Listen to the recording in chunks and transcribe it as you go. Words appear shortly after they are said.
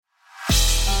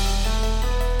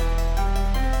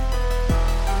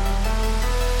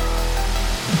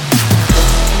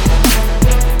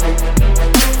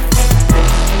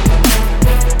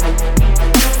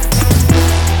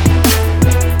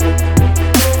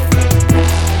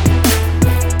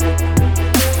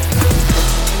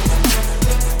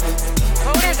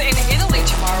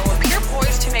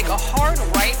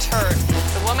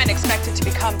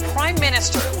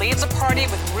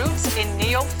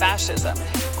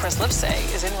Chris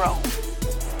Lipsey is in Rome.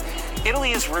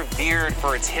 Italy is revered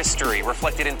for its history,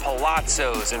 reflected in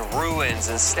palazzos and ruins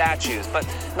and statues. But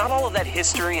not all of that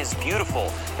history is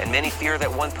beautiful, and many fear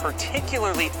that one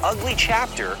particularly ugly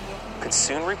chapter could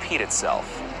soon repeat itself.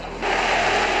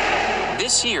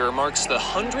 This year marks the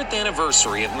 100th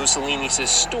anniversary of Mussolini's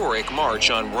historic march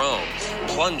on Rome,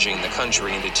 plunging the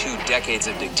country into 2 decades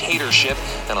of dictatorship,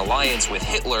 an alliance with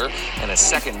Hitler, and a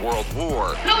Second World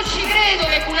War.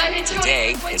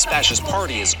 Today, his fascist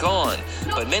party is gone,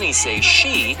 but many say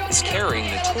she is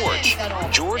carrying the torch.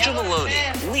 Giorgia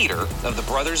Meloni, leader of the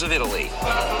Brothers of Italy.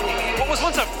 What was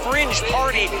once a fringe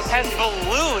party has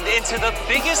ballooned into the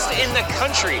biggest in the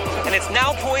country, and it's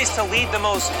now poised to lead the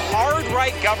most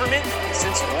hard-right government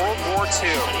since World War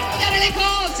II.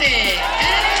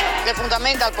 The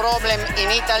fundamental problem in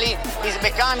Italy is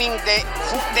becoming the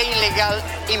illegal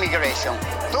immigration.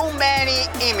 Too many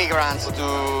immigrants.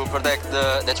 To protect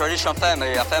the traditional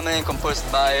family, a family composed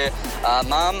by a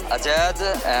mom, a dad,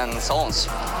 and sons.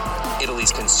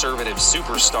 Italy's conservative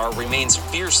superstar remains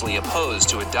fiercely opposed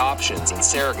to adoptions and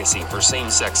surrogacy for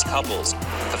same-sex couples.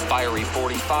 The fiery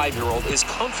 45-year-old is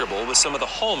comfortable with some of the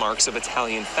hallmarks of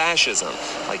Italian fascism,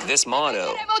 like this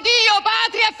motto: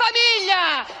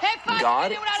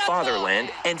 God,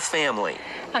 fatherland, and family.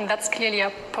 And that's clearly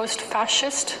a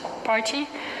post-fascist party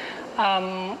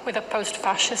with a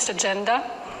post-fascist agenda.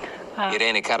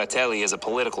 Irene Caratelli is a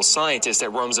political scientist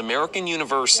at Rome's American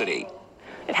University.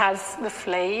 It has the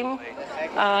flame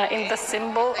in the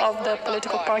symbol of the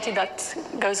political party that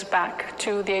goes back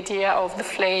to the idea of the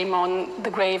flame on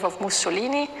the grave of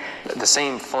Mussolini. The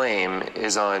same flame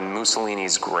is on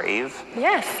Mussolini's grave?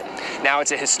 Yes. Now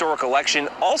it's a historic election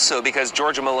also because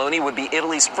Giorgia Meloni would be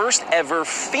Italy's first ever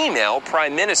female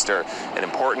prime minister. An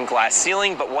important glass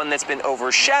ceiling, but one that's been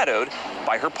overshadowed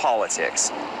by her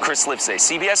politics. Chris Lipsey,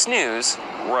 CBS News,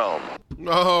 Rome.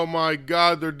 Oh my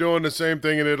God, they're doing the same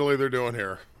thing in Italy they're doing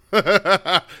here.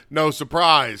 No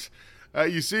surprise.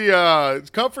 You see,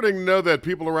 it's comforting to know that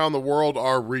people around the world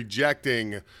are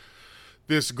rejecting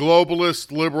this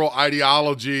globalist liberal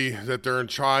ideology that they're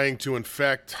trying to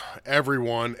infect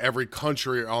everyone, every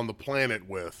country on the planet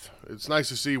with. It's nice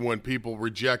to see when people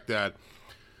reject that.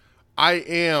 I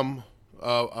am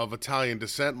of Italian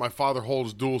descent. My father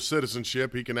holds dual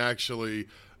citizenship. He can actually,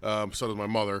 so does my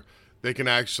mother, they can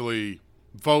actually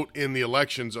vote in the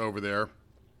elections over there.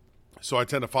 So I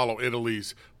tend to follow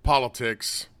Italy's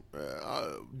politics,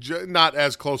 not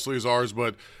as closely as ours,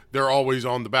 but they're always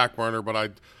on the back burner.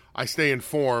 But I stay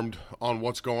informed on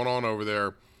what's going on over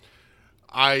there.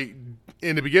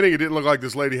 In the beginning, it didn't look like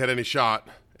this lady had any shot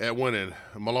at winning,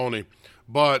 Meloni.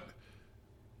 But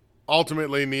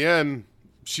ultimately, in the end,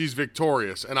 she's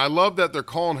victorious. And I love that they're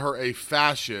calling her a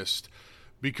fascist,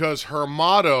 because her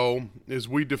motto is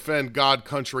 "We defend God,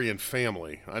 country, and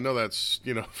family." I know that's,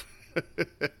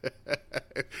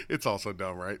 it's also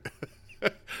dumb, right?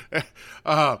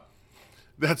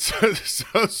 That's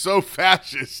so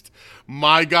fascist.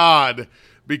 My God,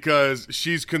 because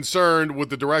she's concerned with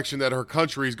the direction that her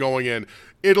country is going in.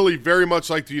 Italy, very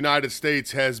much like the United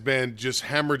States, has been just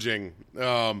hemorrhaging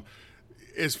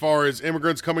as far as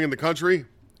immigrants coming in the country.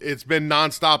 It's been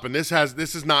nonstop, and this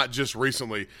is not just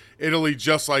recently. Italy,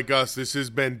 just like us, this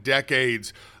has been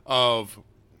decades of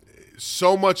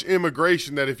so much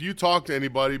immigration that if you talk to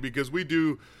anybody, because we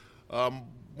do,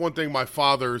 one thing my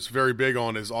father's very big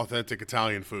on is authentic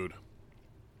Italian food.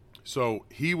 So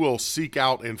he will seek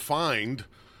out and find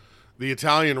the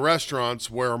Italian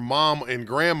restaurants where mom and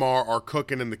grandma are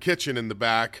cooking in the kitchen in the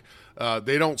back.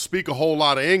 They don't speak a whole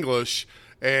lot of English,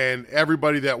 and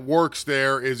everybody that works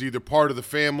there is either part of the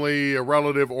family, a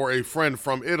relative, or a friend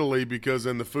from Italy, because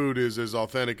then the food is as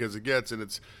authentic as it gets, and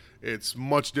it's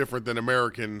much different than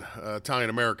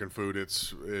Italian-American food.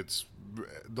 It's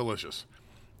delicious.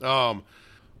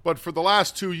 But for the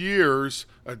last 2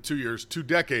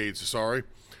 decades,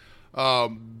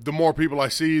 the more people I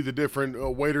see, the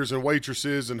different waiters and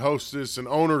waitresses and hostess and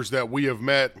owners that we have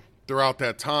met throughout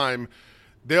that time,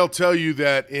 they'll tell you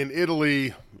that in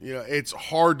Italy, it's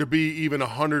hard to be even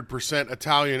 100%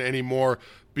 Italian anymore,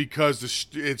 because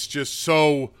it's just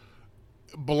so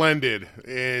blended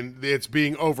and it's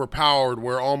being overpowered,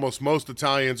 where almost most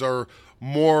Italians are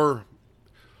more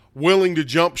willing to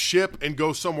jump ship and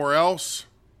go somewhere else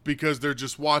because they're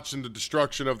just watching the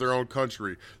destruction of their own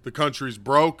country. The country's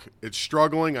broke. It's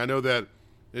struggling. I know that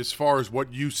as far as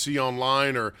what you see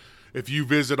online, or if you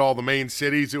visit all the main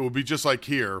cities, it will be just like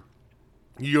here.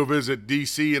 You go visit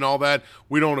D.C. and all that,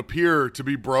 we don't appear to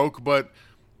be broke, but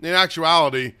in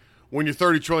actuality, when you're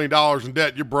 $30 trillion in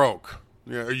debt, you're broke.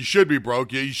 You should be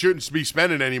broke. You shouldn't be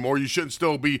spending anymore. You shouldn't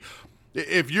still be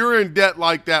If you're in debt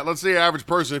like that, let's say average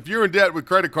person, if you're in debt with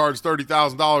credit cards,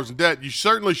 $30,000 in debt, you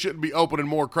certainly shouldn't be opening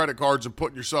more credit cards and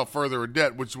putting yourself further in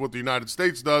debt, which is what the United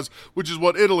States does, which is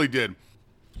what Italy did.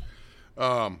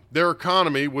 Their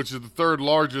economy, which is the third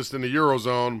largest in the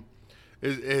Eurozone,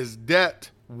 is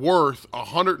debt worth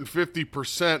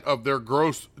 150% of their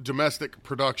gross domestic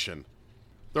production.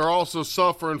 They're also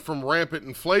suffering from rampant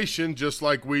inflation, just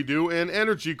like we do, and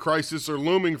energy crises are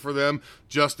looming for them,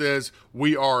 just as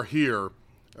we are here.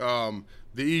 The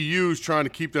EU is trying to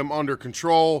keep them under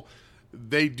control.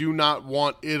 They do not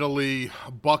want Italy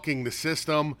bucking the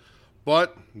system,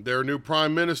 but their new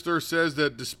prime minister says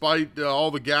that despite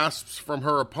all the gasps from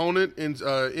her opponent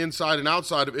inside and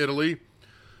outside of Italy,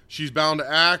 she's bound to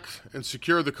act and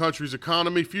secure the country's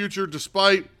economy future,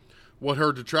 despite what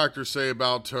her detractors say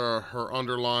about her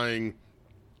underlying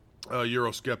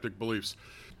Eurosceptic beliefs.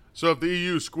 So if the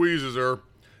EU squeezes her,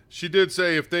 she did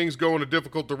say if things go in a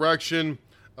difficult direction,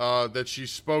 that she's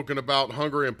spoken about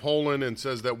Hungary and Poland and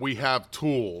says that we have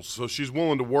tools. So she's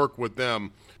willing to work with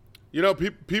them. You know,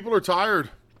 people are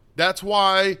tired. That's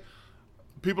why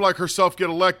people like herself get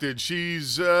elected.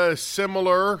 She's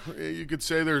similar. You could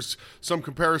say there's some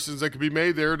comparisons that could be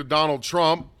made there to Donald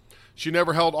Trump. She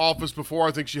never held office before.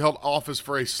 I think she held office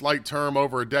for a slight term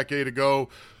over a decade ago.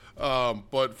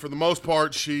 But for the most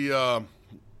part, she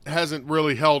hasn't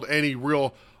really held any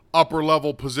real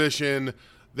upper-level position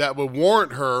that would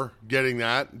warrant her getting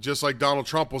that, just like Donald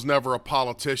Trump was never a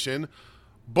politician.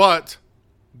 But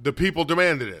the people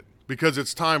demanded it because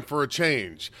it's time for a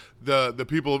change. The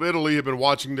people of Italy have been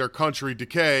watching their country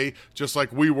decay, just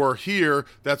like we were here.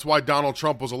 That's why Donald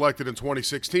Trump was elected in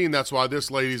 2016. That's why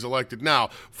this lady's elected now.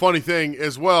 Funny thing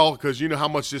as well, because you know how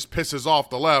much this pisses off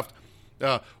the left.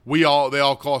 They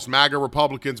all call us MAGA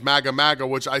Republicans, MAGA,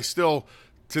 which I still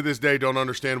to this day don't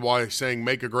understand why saying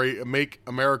make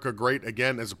America great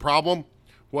again is a problem.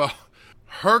 Well,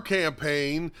 her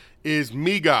campaign is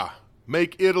MIGA.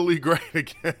 Make Italy great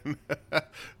again.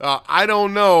 I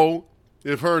don't know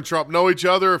if her and Trump know each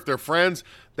other, if they're friends.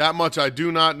 That much I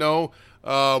do not know.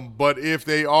 But if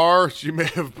they are, she may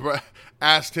have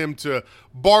asked him to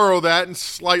borrow that and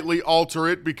slightly alter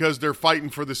it because they're fighting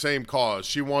for the same cause.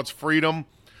 She wants freedom.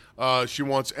 She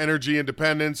wants energy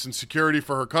independence and security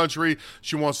for her country.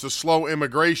 She wants to slow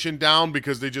immigration down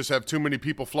because they just have too many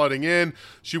people flooding in.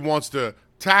 She wants to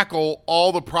tackle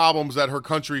all the problems that her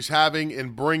country's having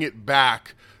and bring it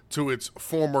back to its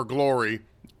former glory,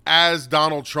 as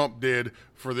Donald Trump did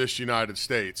for this United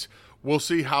States. We'll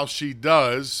see how she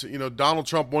does. You know, Donald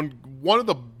Trump, one of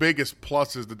the biggest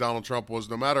pluses to Donald Trump was,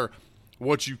 no matter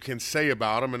what you can say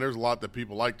about him, and there's a lot that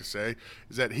people like to say,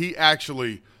 is that he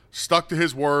actually stuck to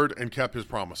his word and kept his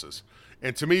promises.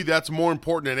 And to me, that's more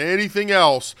important than anything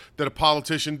else that a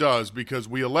politician does, because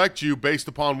we elect you based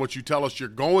upon what you tell us you're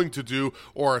going to do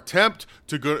or attempt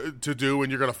to do,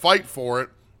 and you're going to fight for it,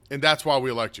 and that's why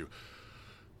we elect you.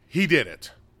 He did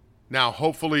it. Now,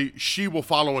 hopefully, she will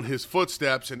follow in his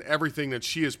footsteps, and everything that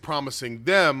she is promising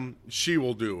them, she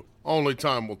will do. Only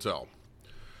time will tell.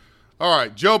 All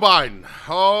right, Joe Biden.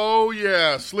 Oh,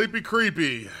 yeah, sleepy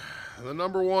creepy. The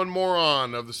number one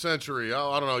moron of the century.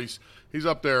 I don't know, he's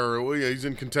up there. He's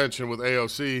in contention with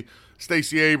AOC.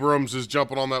 Stacey Abrams is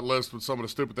jumping on that list with some of the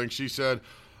stupid things she said.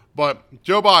 But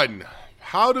Joe Biden,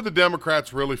 how do the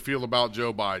Democrats really feel about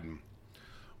Joe Biden?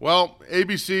 Well,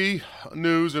 ABC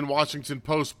News and Washington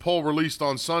Post poll released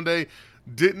on Sunday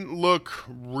didn't look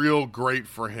real great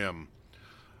for him.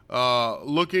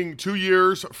 Looking 2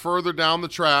 years further down the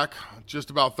track, just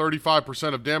about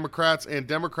 35% of Democrats and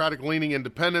Democratic-leaning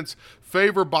independents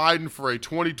favor Biden for a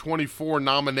 2024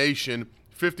 nomination.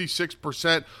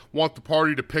 56% want the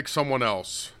party to pick someone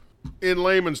else. In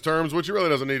layman's terms, which it really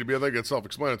doesn't need to be, I think it's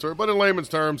self-explanatory, but in layman's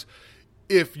terms,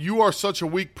 if you are such a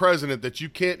weak president that you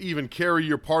can't even carry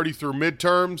your party through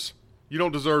midterms, you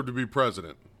don't deserve to be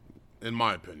president, in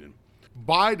my opinion.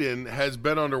 Biden has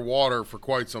been underwater for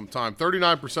quite some time.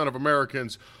 39% of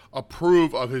Americans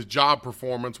approve of his job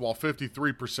performance, while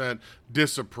 53%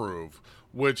 disapprove,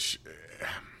 which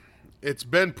it's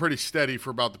been pretty steady for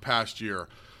about the past year.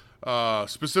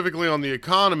 Specifically on the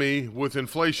economy, with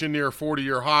inflation near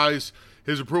 40-year highs,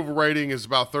 his approval rating is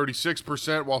about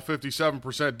 36%, while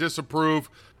 57% disapprove.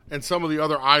 And some of the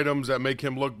other items that make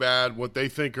him look bad, what they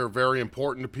think are very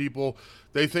important to people,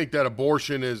 they think that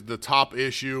abortion is the top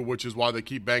issue, which is why they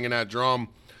keep banging that drum.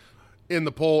 In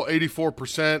the poll,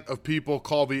 84% of people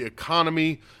call the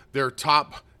economy their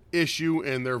top issue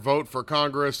in their vote for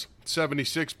Congress.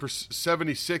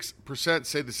 76%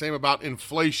 say the same about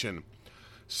inflation.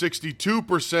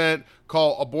 62%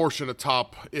 call abortion a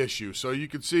top issue. So you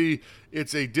can see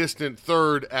it's a distant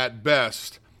third at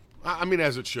best. I mean,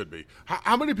 as it should be.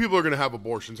 How many people are going to have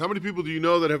abortions? How many people do you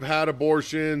know that have had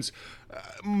abortions?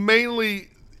 Mainly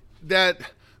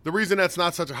that the reason that's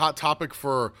not such a hot topic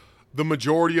for the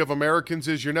majority of Americans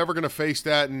is you're never going to face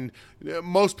that. And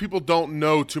most people don't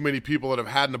know too many people that have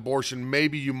had an abortion.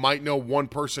 Maybe you might know one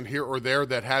person here or there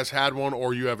that has had one,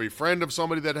 or you have a friend of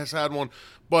somebody that has had one.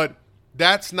 But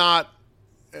that's not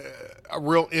a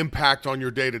real impact on your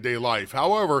day-to-day life.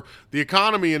 However, the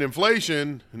economy and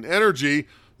inflation and energy,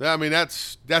 I mean,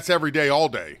 that's every day, all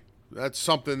day. That's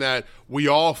something that we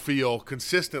all feel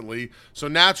consistently. So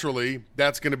naturally,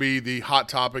 that's going to be the hot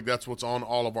topic. That's what's on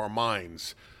all of our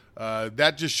minds.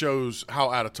 That just shows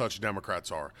how out of touch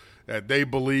Democrats are. They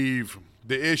believe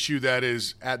the issue that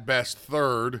is at best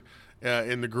third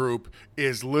in the group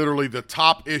is literally the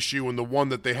top issue and the one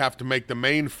that they have to make the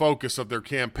main focus of their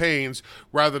campaigns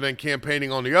rather than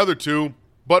campaigning on the other two.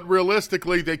 But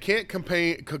realistically, they can't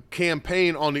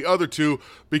campaign on the other two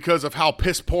because of how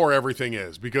piss poor everything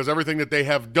is, because everything that they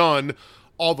have done,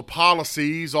 all the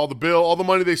policies, all the bill, all the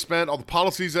money they spent, all the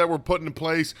policies that were put in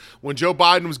place when Joe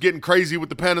Biden was getting crazy with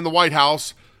the pen in the White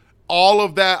House, all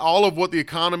of that, all of what the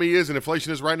economy is and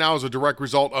inflation is right now is a direct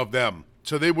result of them.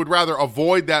 So they would rather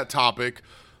avoid that topic,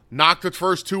 knock the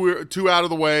first two out of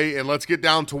the way, and let's get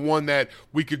down to one that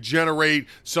we could generate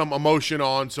some emotion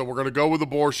on. So we're going to go with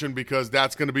abortion because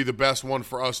that's going to be the best one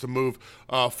for us to move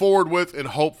forward with and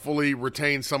hopefully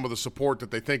retain some of the support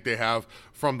that they think they have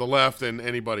from the left and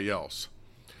anybody else.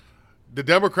 The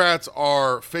Democrats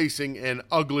are facing an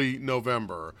ugly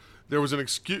November. There was an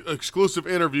exclusive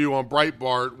interview on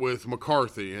Breitbart with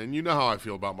McCarthy, and you know how I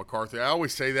feel about McCarthy. I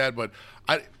always say that, but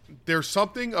there's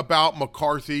something about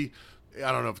McCarthy.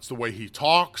 I don't know if it's the way he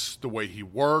talks, the way he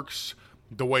works,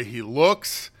 the way he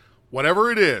looks,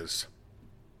 whatever it is,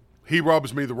 he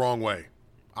rubs me the wrong way.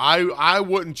 I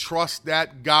wouldn't trust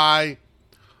that guy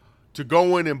to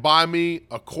go in and buy me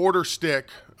a quarter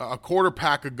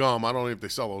pack of gum. I don't know if they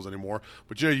sell those anymore,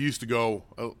 but you used to go,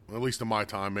 at least in my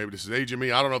time, maybe this is aging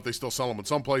me. I don't know if they still sell them in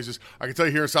some places. I can tell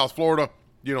you here in South Florida,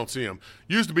 you don't see them.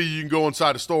 Used to be you can go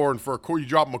inside a store and for you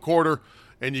drop them a quarter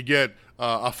and you get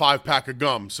a 5-pack of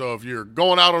gum. So if you're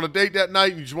going out on a date that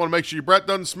night and you just want to make sure your breath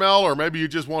doesn't smell, or maybe you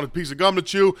just want a piece of gum to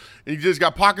chew and you just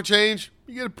got pocket change,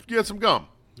 you get some gum.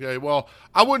 Okay, well,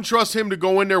 I wouldn't trust him to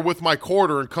go in there with my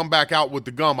quarter and come back out with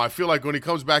the gum. I feel like when he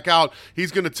comes back out,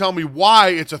 he's going to tell me why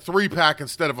it's a 3-pack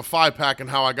instead of a 5-pack and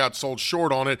how I got sold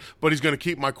short on it, but he's going to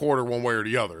keep my quarter one way or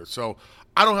the other. So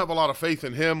I don't have a lot of faith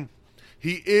in him.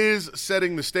 He is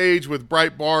setting the stage with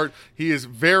Breitbart. He is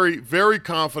very, very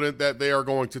confident that they are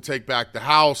going to take back the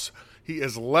House. He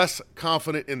is less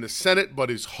confident in the Senate, but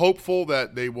is hopeful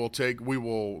that the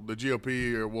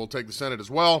GOP will take the Senate as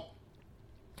well,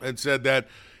 and said that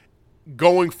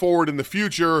going forward in the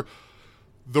future,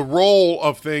 the role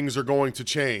of things are going to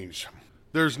change.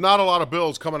 There's not a lot of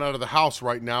bills coming out of the House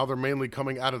right now. They're mainly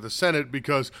coming out of the Senate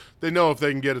because they know if they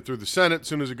can get it through the Senate, as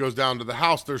soon as it goes down to the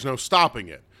House, there's no stopping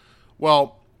it.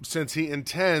 Well, since he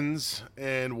intends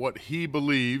and what he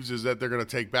believes is that they're going to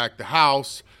take back the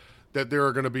House, that there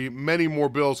are going to be many more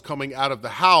bills coming out of the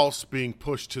House being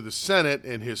pushed to the Senate,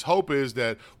 and his hope is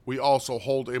that we also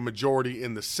hold a majority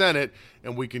in the Senate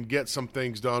and we can get some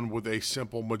things done with a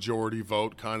simple majority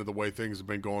vote, kind of the way things have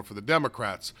been going for the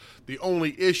Democrats. The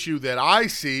only issue that I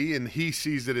see, and he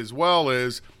sees it as well,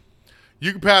 is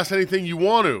you can pass anything you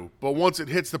want to, but once it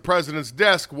hits the president's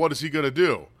desk, what is he going to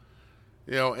do?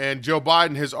 You know, and Joe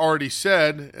Biden has already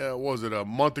said, was it a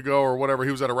month ago or whatever? He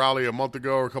was at a rally a month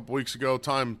ago or a couple weeks ago.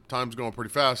 Time's going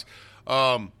pretty fast.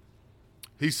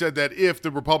 He said that if the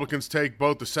Republicans take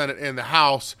both the Senate and the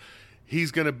House,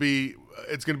 it's going to be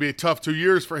a tough 2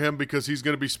 years for him because he's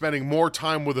going to be spending more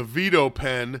time with a veto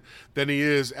pen than he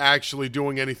is actually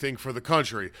doing anything for the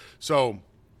country. So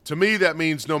to me, that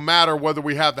means no matter whether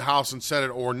we have the House and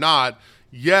Senate or not,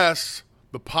 yes,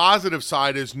 the positive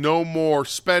side is no more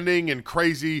spending and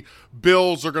crazy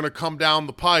bills are going to come down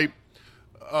the pipe,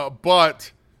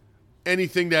 but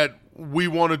anything that we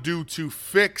want to do to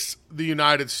fix the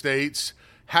United States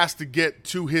has to get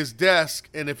to his desk,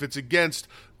 and if it's against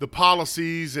the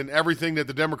policies and everything that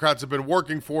the Democrats have been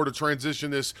working for to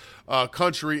transition this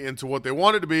country into what they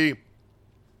want it to be,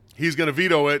 he's going to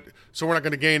veto it, so we're not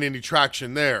going to gain any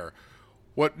traction there.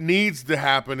 What needs to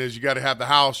happen is you got to have the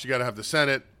House, you got to have the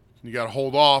Senate, you got to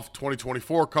hold off.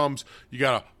 2024 comes. You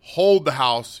got to hold the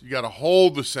House. You got to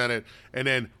hold the Senate. And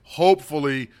then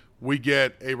hopefully we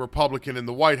get a Republican in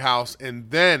the White House.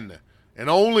 And then, and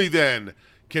only then,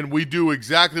 can we do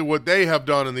exactly what they have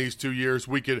done in these 2 years.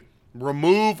 We could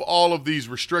remove all of these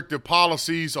restrictive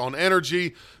policies on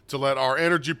energy to let our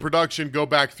energy production go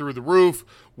back through the roof.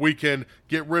 We can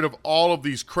get rid of all of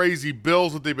these crazy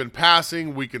bills that they've been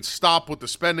passing. We can stop with the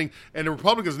spending. And the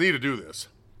Republicans need to do this.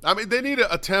 I mean, they need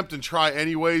to attempt and try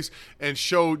anyways and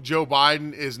show Joe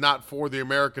Biden is not for the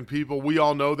American people. We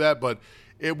all know that, but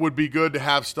it would be good to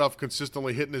have stuff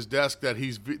consistently hitting his desk that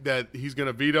he's going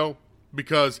to veto,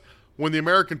 because when the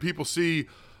American people see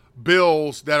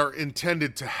bills that are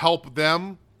intended to help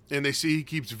them and they see he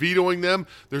keeps vetoing them,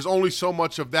 there's only so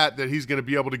much of that he's going to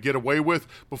be able to get away with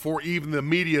before even the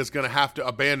media is going to have to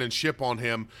abandon ship on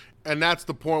him. And that's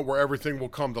the point where everything will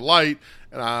come to light.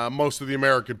 And most of the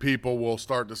American people will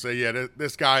start to say, yeah,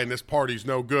 this guy and this party's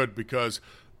no good, because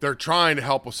they're trying to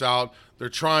help us out. They're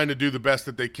trying to do the best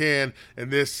that they can.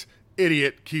 And this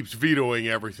idiot keeps vetoing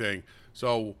everything.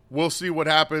 So we'll see what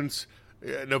happens.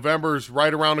 November's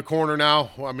right around the corner now.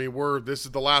 I mean, this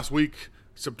is the last week.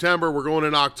 September, we're going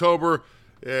in October.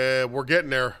 We're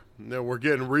getting there. We're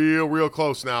getting real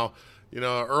close now.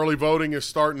 Early voting is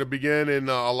starting to begin in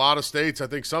a lot of states. I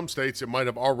think some states it might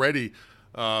have already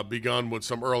begun with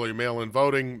some early mail-in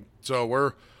voting.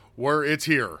 So it's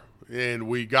here, and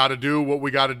we got to do what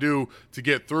we got to do to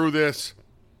get through this.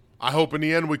 I hope in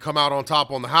the end we come out on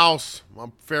top on the House.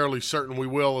 I'm fairly certain we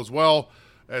will as well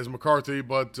as McCarthy,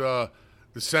 but the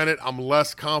Senate I'm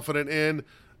less confident in.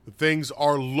 Things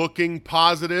are looking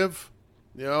positive.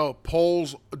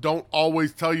 Polls don't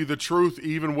always tell you the truth,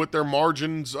 even with their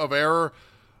margins of error.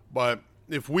 But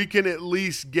if we can at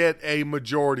least get a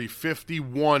majority,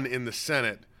 51 in the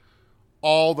Senate,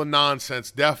 all the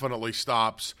nonsense definitely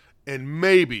stops. And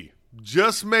maybe,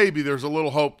 just maybe, there's a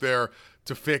little hope there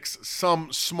to fix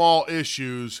some small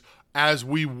issues as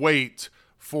we wait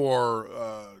for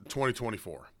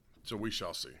 2024. So we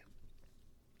shall see.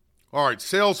 All right,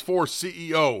 Salesforce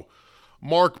CEO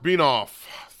Marc Benioff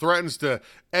threatens to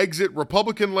exit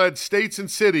Republican-led states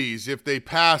and cities if they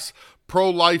pass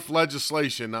pro-life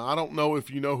legislation. Now, I don't know if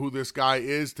you know who this guy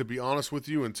is, to be honest with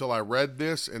you, until I read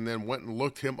this and then went and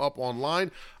looked him up online.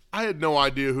 I had no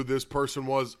idea who this person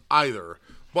was either,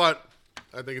 but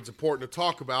I think it's important to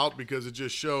talk about because it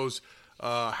just shows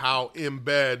how in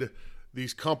bed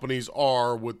these companies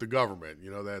are with the government.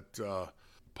 That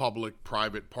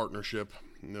public-private partnership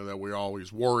that we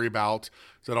always worry about.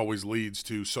 That always leads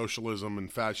to socialism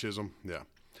and fascism. Yeah.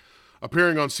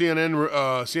 Appearing on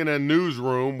CNN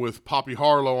Newsroom with Poppy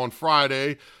Harlow on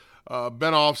Friday,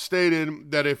 Benioff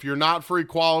stated that if you're not for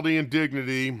equality and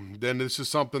dignity, then this is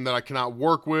something that I cannot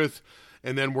work with,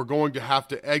 and then we're going to have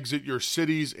to exit your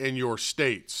cities and your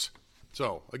states.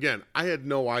 So, again, I had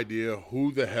no idea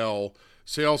who the hell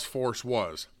Salesforce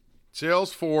was.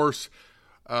 Salesforce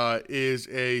is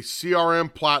a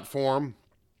CRM platform,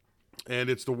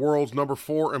 and it's the world's number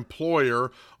 4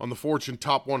 employer on the Fortune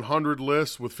Top 100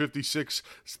 list with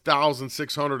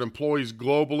 56,600 employees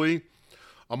globally.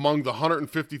 Among the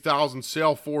 150,000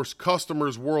 Salesforce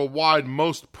customers worldwide,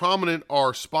 most prominent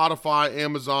are Spotify,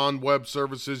 Amazon Web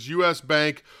Services, U.S.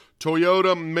 Bank,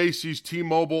 Toyota, Macy's,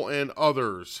 T-Mobile, and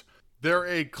others. They're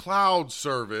a cloud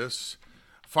service,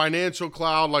 financial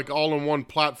cloud, like all-in-one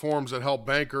platforms that help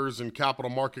bankers and capital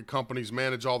market companies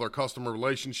manage all their customer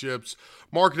relationships.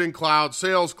 Marketing cloud,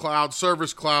 sales cloud,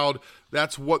 service cloud,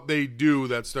 that's what they do.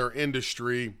 That's their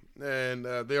industry, and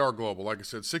they are global. Like I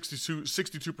said,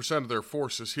 62% of their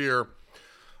force is here.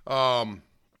 Salesforce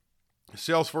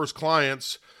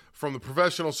clients from the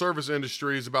professional service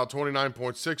industry is about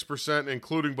 29.6%,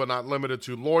 including but not limited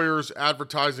to lawyers,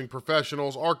 advertising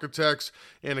professionals, architects,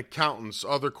 and accountants.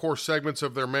 Other core segments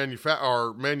of their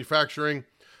are manufacturing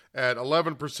at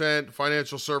 11%,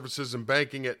 financial services and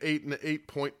banking at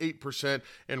 8.8%,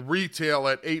 and retail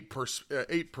at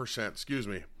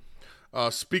 8%.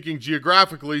 Speaking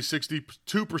geographically,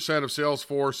 62% of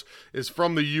Salesforce is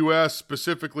from the U.S.,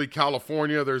 specifically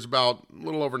California. There's about a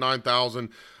little over 9,000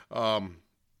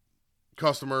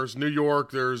 customers. New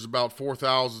York, there's about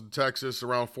 4,000. Texas,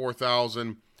 around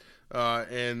 4,000,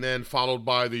 and then followed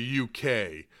by the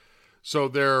UK. So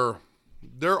they're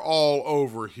all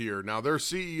over here. Now, their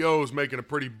CEO is making a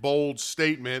pretty bold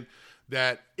statement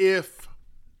that if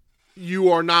you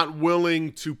are not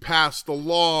willing to pass the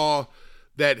law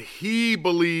that he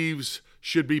believes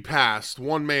should be passed,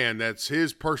 one man, that's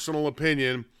his personal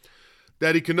opinion,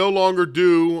 that he can no longer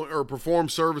do or perform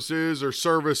services or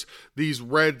service these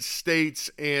red states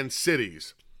and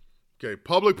cities. Okay,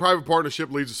 public-private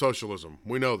partnership leads to socialism.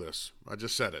 We know this. I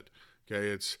just said it.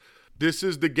 Okay, this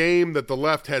is the game that the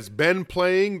left has been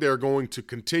playing. They're going to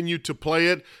continue to play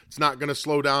it. It's not going to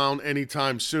slow down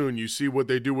anytime soon. You see what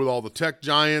they do with all the tech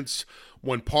giants.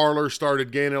 When Parler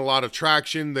started gaining a lot of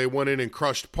traction, they went in and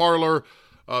crushed Parler.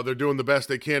 They're doing the best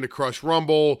they can to crush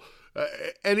Rumble.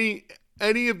 Any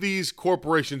of these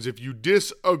corporations, if you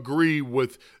disagree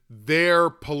with their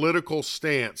political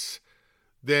stance,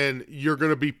 then you're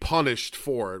going to be punished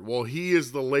for it. Well, he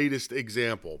is the latest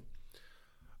example.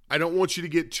 I don't want you to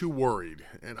get too worried.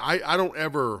 And I don't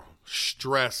ever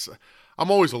stress. I'm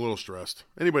always a little stressed.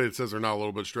 Anybody that says they're not a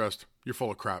little bit stressed, you're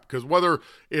full of crap. Because whether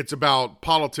it's about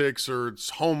politics or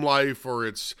it's home life or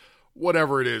it's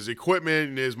whatever it is,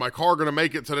 equipment, is my car going to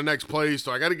make it to the next place?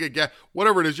 So I got to get gas.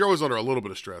 Whatever it is, you're always under a little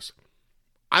bit of stress.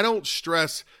 I don't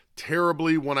stress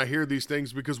terribly when I hear these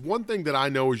things, because one thing that I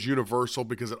know is universal,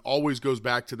 because it always goes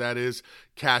back to that, is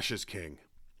cash is king.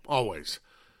 Always.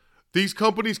 These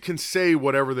companies can say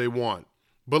whatever they want,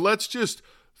 but let's just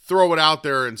throw it out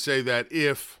there and say that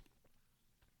if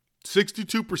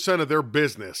 62% of their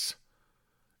business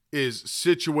is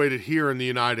situated here in the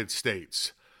United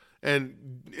States,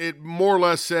 and it more or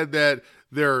less said that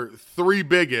their three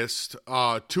biggest,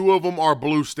 two of them are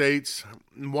blue states,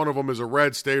 one of them is a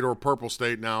red state or a purple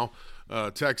state now.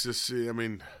 Texas, I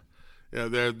mean, yeah,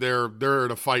 they're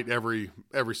in a fight every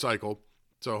cycle.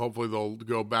 So hopefully they'll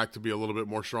go back to be a little bit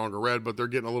more stronger red, but they're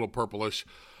getting a little purplish.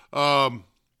 They're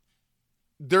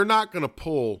not going to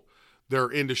pull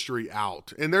their industry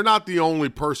out. And they're not the only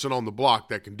person on the block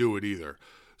that can do it either.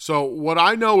 So what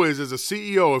I know is, as a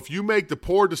CEO, if you make the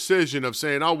poor decision of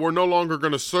saying, oh, we're no longer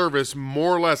going to service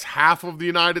more or less half of the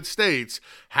United States,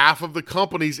 half of the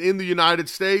companies in the United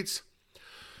States,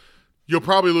 you'll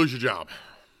probably lose your job.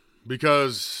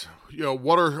 Because, you know,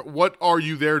 what are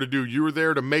you there to do? You are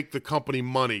there to make the company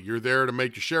money. You're there to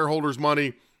make your shareholders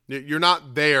money. You're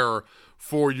not there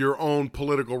for your own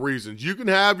political reasons. You can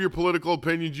have your political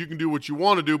opinions. You can do what you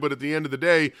want to do. But at the end of the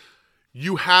day,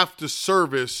 you have to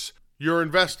service your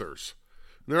investors.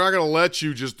 They're not going to let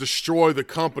you just destroy the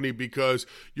company because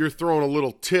you're throwing a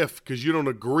little tiff because you don't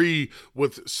agree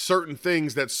with certain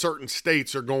things that certain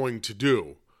states are going to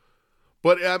do.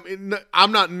 But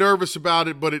I'm not nervous about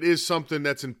it, but it is something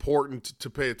that's important to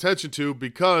pay attention to,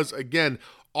 because, again,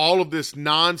 all of this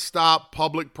nonstop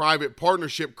public-private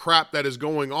partnership crap that is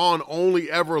going on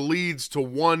only ever leads to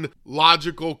one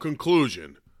logical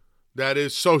conclusion. That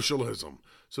is socialism.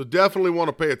 So definitely want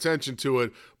to pay attention to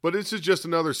it. But this is just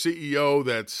another CEO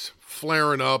that's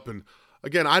flaring up. And,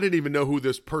 again, I didn't even know who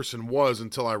this person was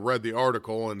until I read the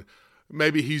article, and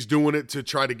maybe he's doing it to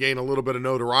try to gain a little bit of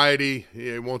notoriety.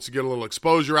 He wants to get a little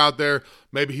exposure out there.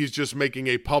 Maybe he's just making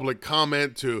a public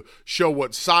comment to show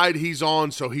what side he's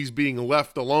on, so he's being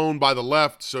left alone by the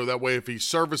left. So that way, if he's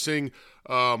servicing,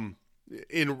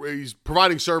 he's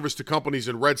providing service to companies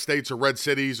in red states or red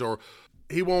cities, or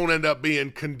he won't end up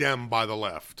being condemned by the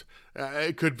left.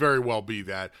 It could very well be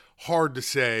that. Hard to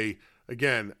say.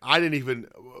 Again, I didn't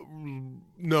even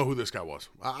know who this guy was.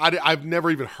 I've never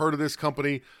even heard of this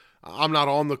company. I'm not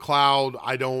on the cloud.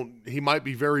 He might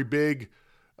be very big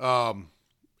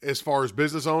as far as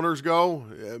business owners go.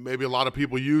 Maybe a lot of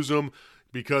people use them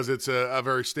because it's a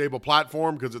very stable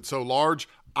platform because it's so large.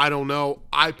 I don't know.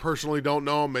 I personally don't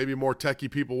know him. Maybe more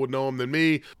techie people would know him than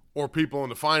me, or people in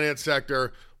the finance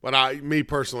sector. But me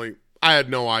personally, I had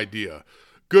no idea.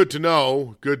 Good to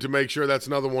know. Good to make sure that's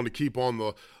another one to keep on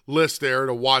the list there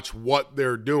to watch what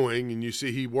they're doing. And you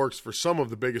see he works for some of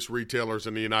the biggest retailers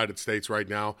in the United States right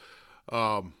now.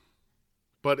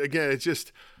 But again, it's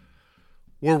just,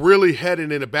 we're really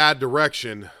heading in a bad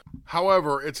direction.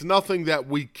 However, it's nothing that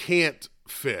we can't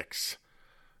fix,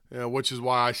 which is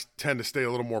why I tend to stay a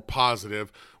little more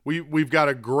positive. We've got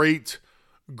a great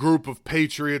group of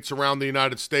patriots around the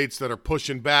United States that are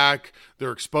pushing back.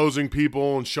 They're exposing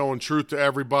people and showing truth to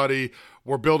everybody.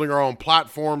 We're building our own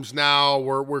platforms now.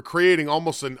 We're creating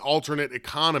almost an alternate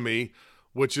economy,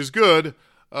 which is good.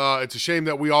 It's a shame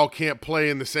that we all can't play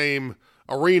in the same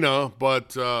arena,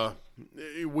 but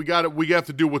we have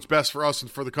to do what's best for us and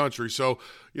for the country. So,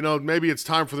 maybe it's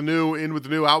time for the new, in with the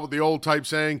new, out with the old type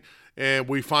saying. And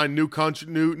we find new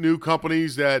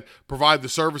companies that provide the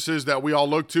services that we all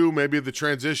look to. Maybe the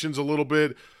transition's a little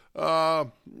bit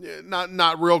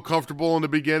not real comfortable in the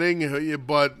beginning,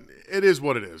 but it is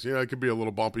what it is. It could be a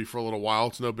little bumpy for a little while.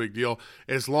 It's no big deal,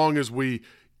 as long as we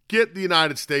get the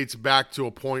United States back to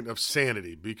a point of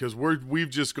sanity, because we've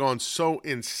just gone so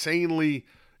insanely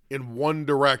in one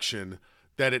direction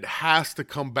that it has to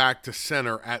come back to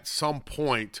center at some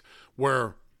point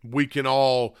where we can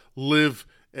all live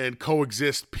and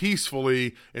coexist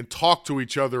peacefully and talk to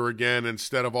each other again,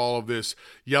 instead of all of this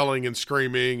yelling and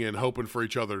screaming and hoping for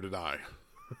each other to die.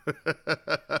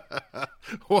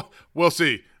 Well, we'll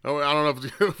see. I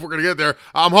don't know if we're going to get there.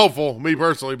 I'm hopeful, me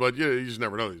personally, but you just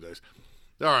never know these days.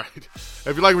 All right.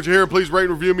 If you like what you hear, please rate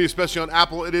and review me, especially on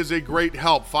Apple. It is a great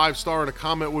help. 5-star and a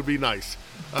comment would be nice.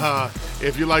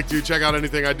 If you'd like to check out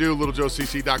anything I do,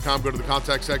 littlejoecc.com. Go to the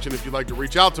contact section. If you'd like to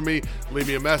reach out to me, leave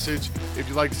me a message. If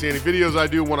you'd like to see any videos I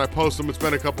do when I post them, it's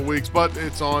been a couple weeks, but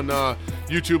it's on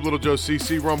YouTube, Little Joe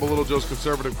CC, Rumble, Little Joe's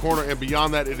Conservative Corner, and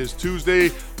beyond that, it is Tuesday.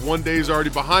 One day is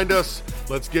already behind us.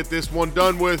 Let's get this one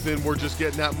done with, and we're just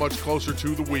getting that much closer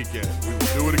to the weekend. We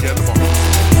will do it again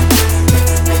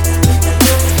tomorrow.